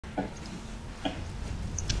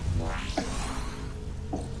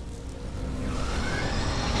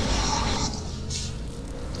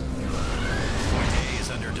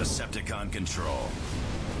control.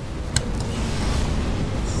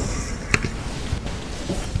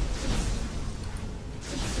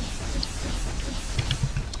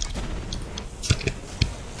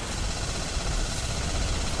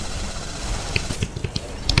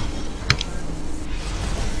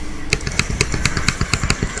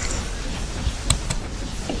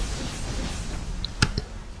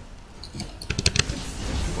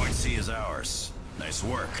 Point C is ours. Nice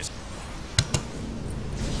work.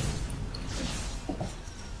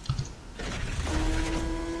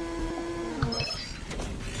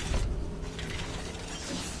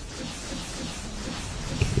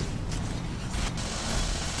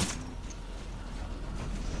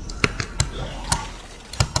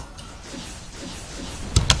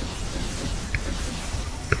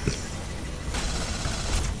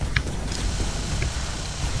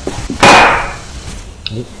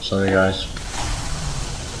 Oops, sorry guys.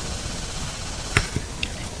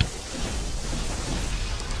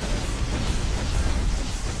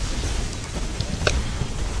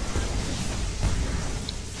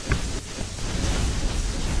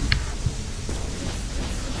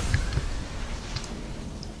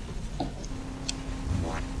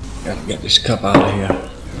 Gotta get this cup out of here.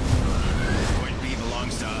 Point B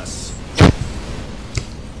belongs to us.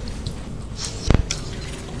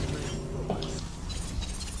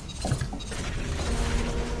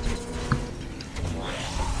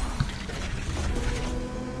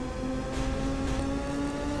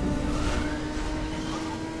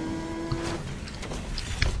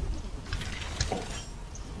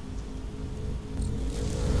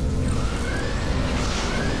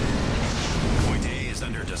 Point A is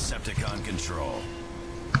under Decepticon control.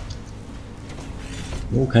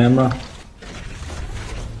 Move camera.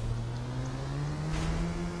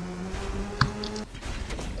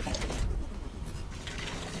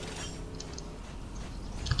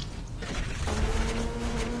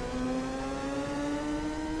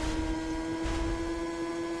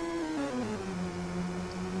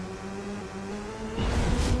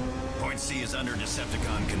 Point C is under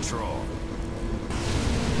Decepticon control.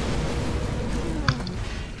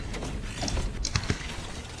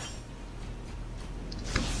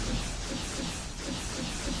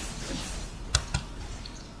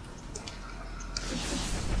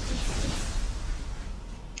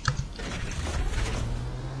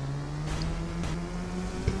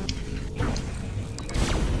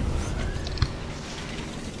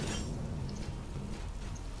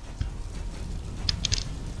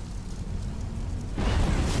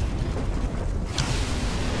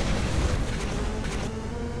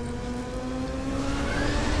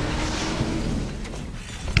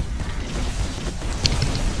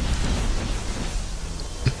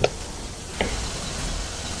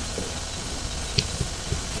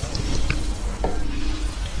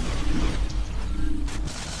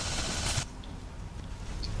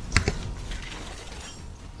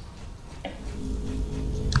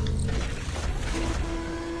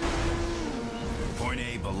 Point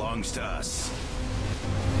A belongs to us.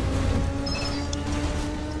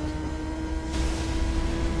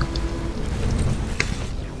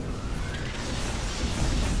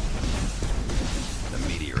 The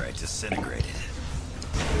meteorite disintegrated.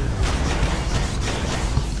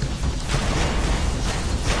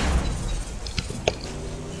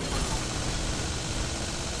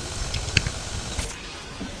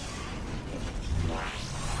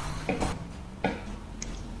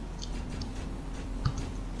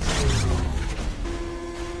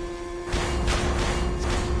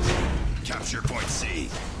 Capture point C.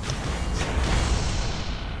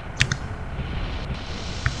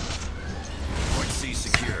 Point C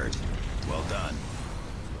secured. Well done.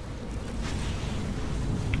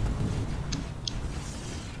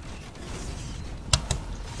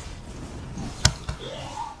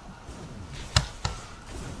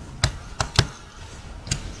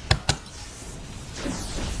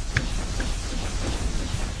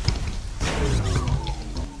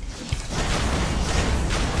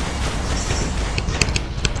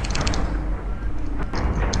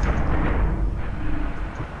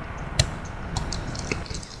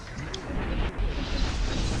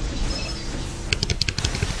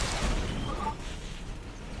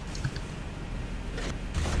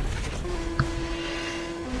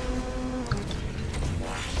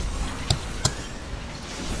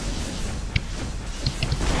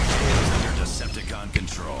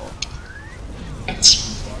 Control.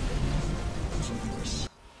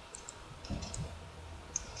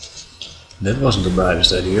 That wasn't the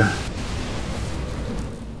brightest idea.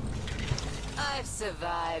 I've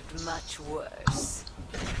survived much worse.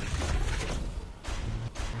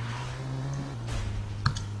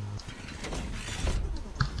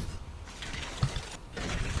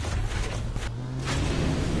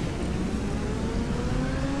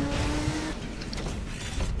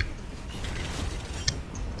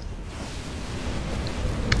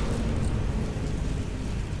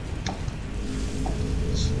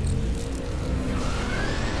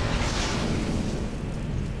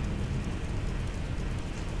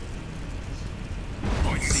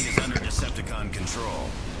 control.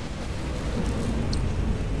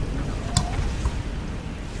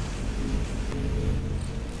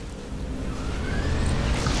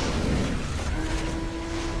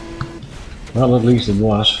 Well, at least it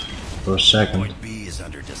was for a second. Point B is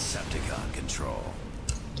under Decepticon control.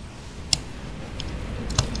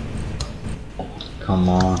 Come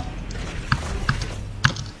on.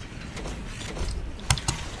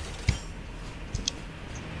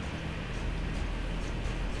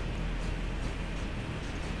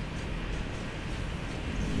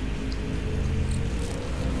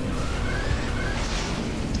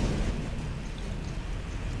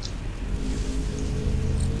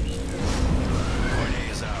 Point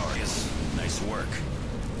A is ours. Nice work.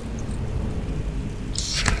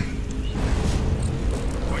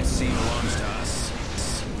 Point C belongs to us.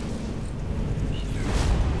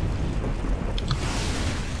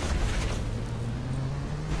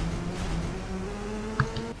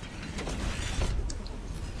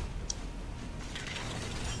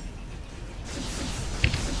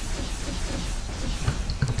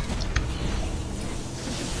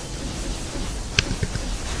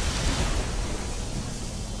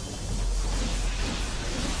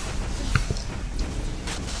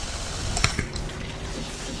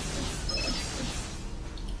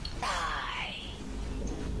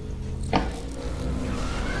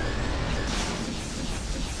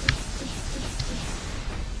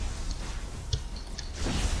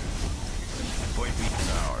 Point B is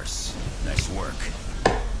ours. Nice work.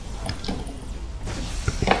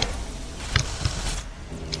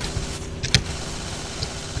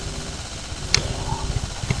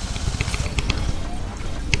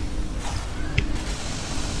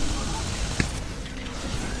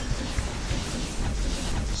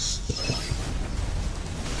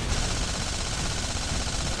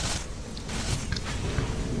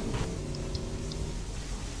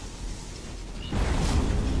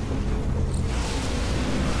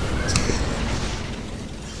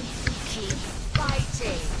 Keep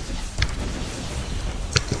fighting.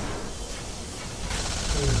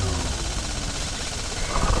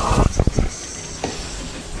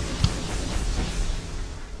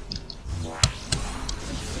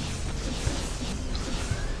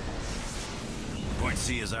 Point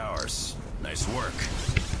C is ours. Nice work.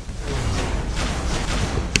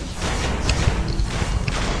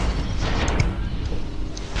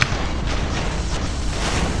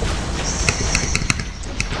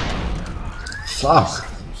 Fuck.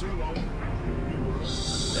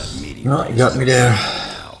 That meteor. No, you got me there.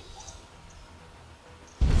 Now.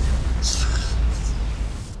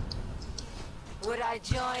 Would I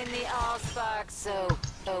join the Allspark so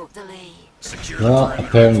totally? Secure the Well, perimeter of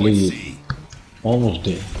apparently Point you C. almost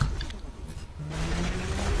did.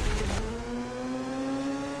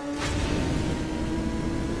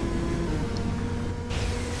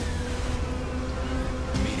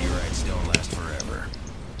 Meteorites don't last forever.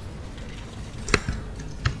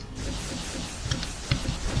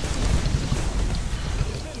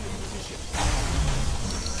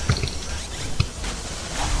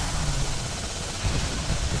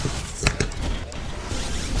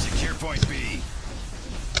 Secure Point B.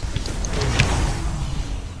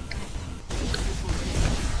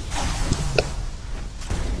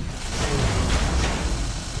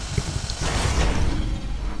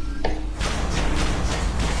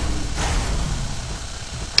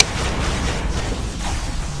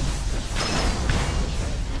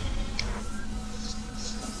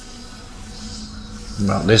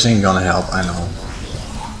 Well, this ain't gonna help, I know.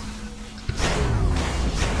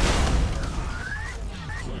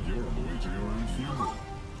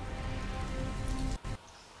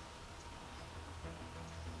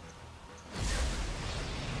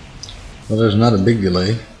 Well, there's not a big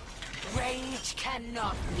delay. Rage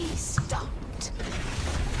cannot be stopped.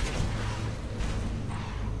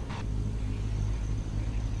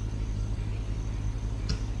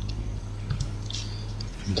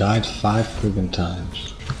 Died 5 friggin'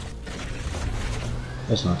 times.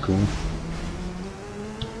 That's not cool.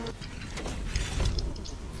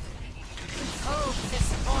 Hold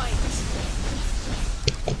this point.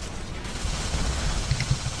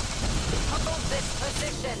 Hold this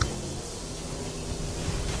position.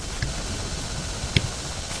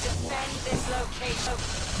 Defend this location.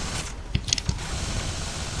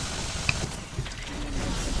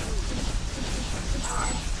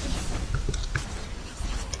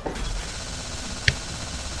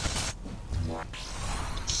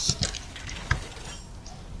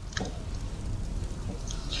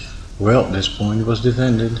 Well, this point was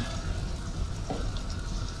defended.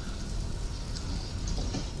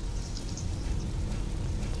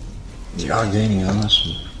 They are gaining on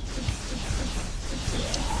us.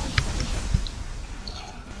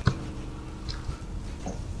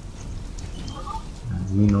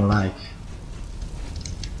 Me no like.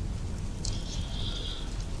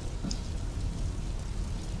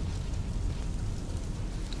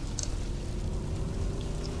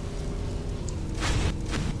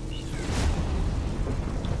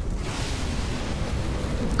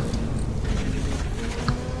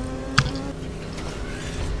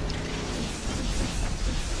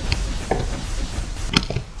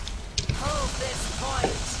 Hold this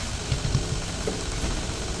point.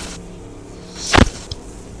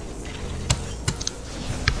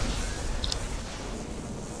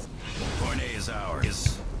 Point A is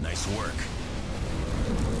ours. Nice work.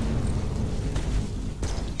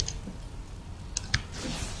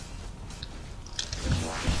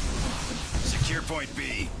 Secure point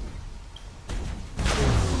B.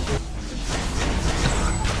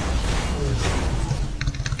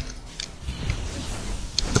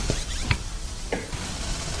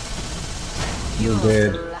 You're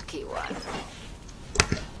dead. The lucky one.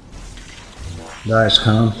 Guys,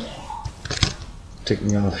 come. Ticked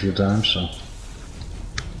me off a few times, so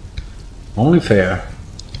only fair.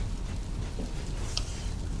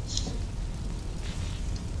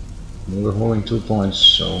 We're holding 2 points,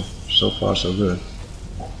 so far so good.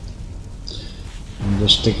 I'm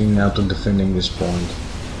just sticking out to defending this point.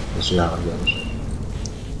 We'll see how it goes.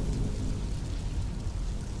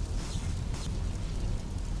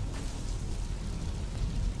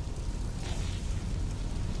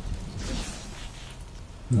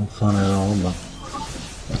 No fun at all, but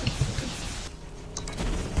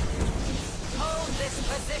Hold this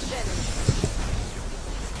position.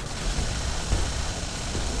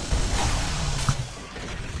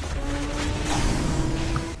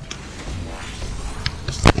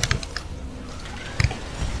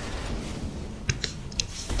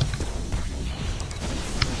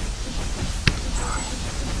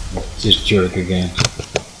 this jerk again.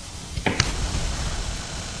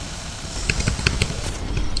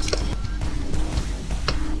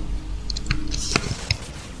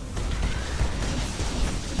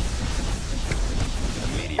 The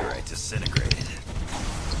meteorite disintegrated.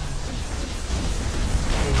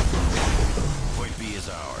 Point B is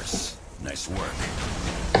ours. Nice work.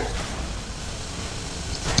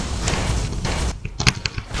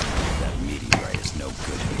 That meteorite is no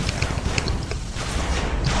good anyhow.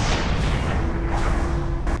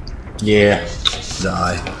 Yeah,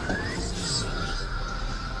 die.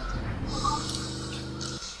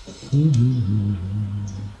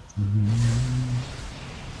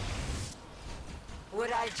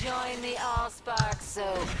 Would I join the Allspark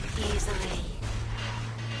so easily?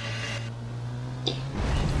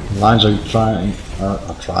 Lines are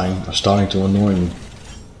starting to annoy me.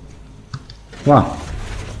 Come on.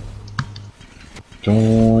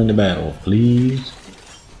 Join the battle, please.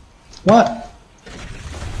 What?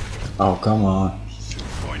 Oh, come on.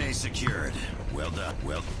 Point A secured. Well done.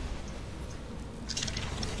 Well.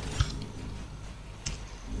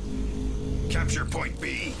 Capture point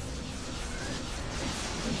B.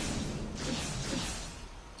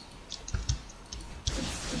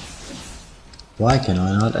 Why can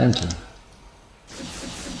I not enter?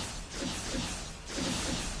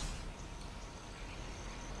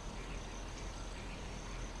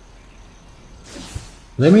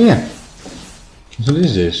 Let me in. What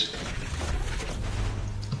is this?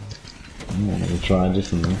 I'm gonna try it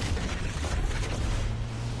differently.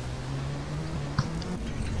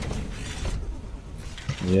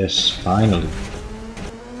 Yes, finally.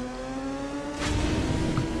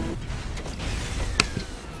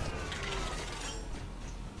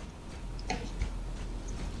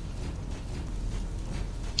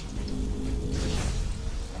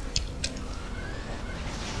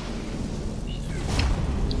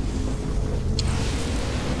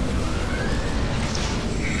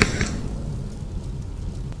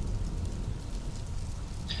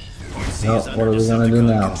 Now, what are we gonna do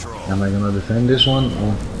now? Am I gonna defend this one,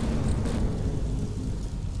 or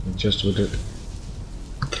just with the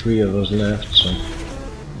 3 of us left? So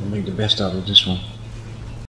we'll make the best out of this one.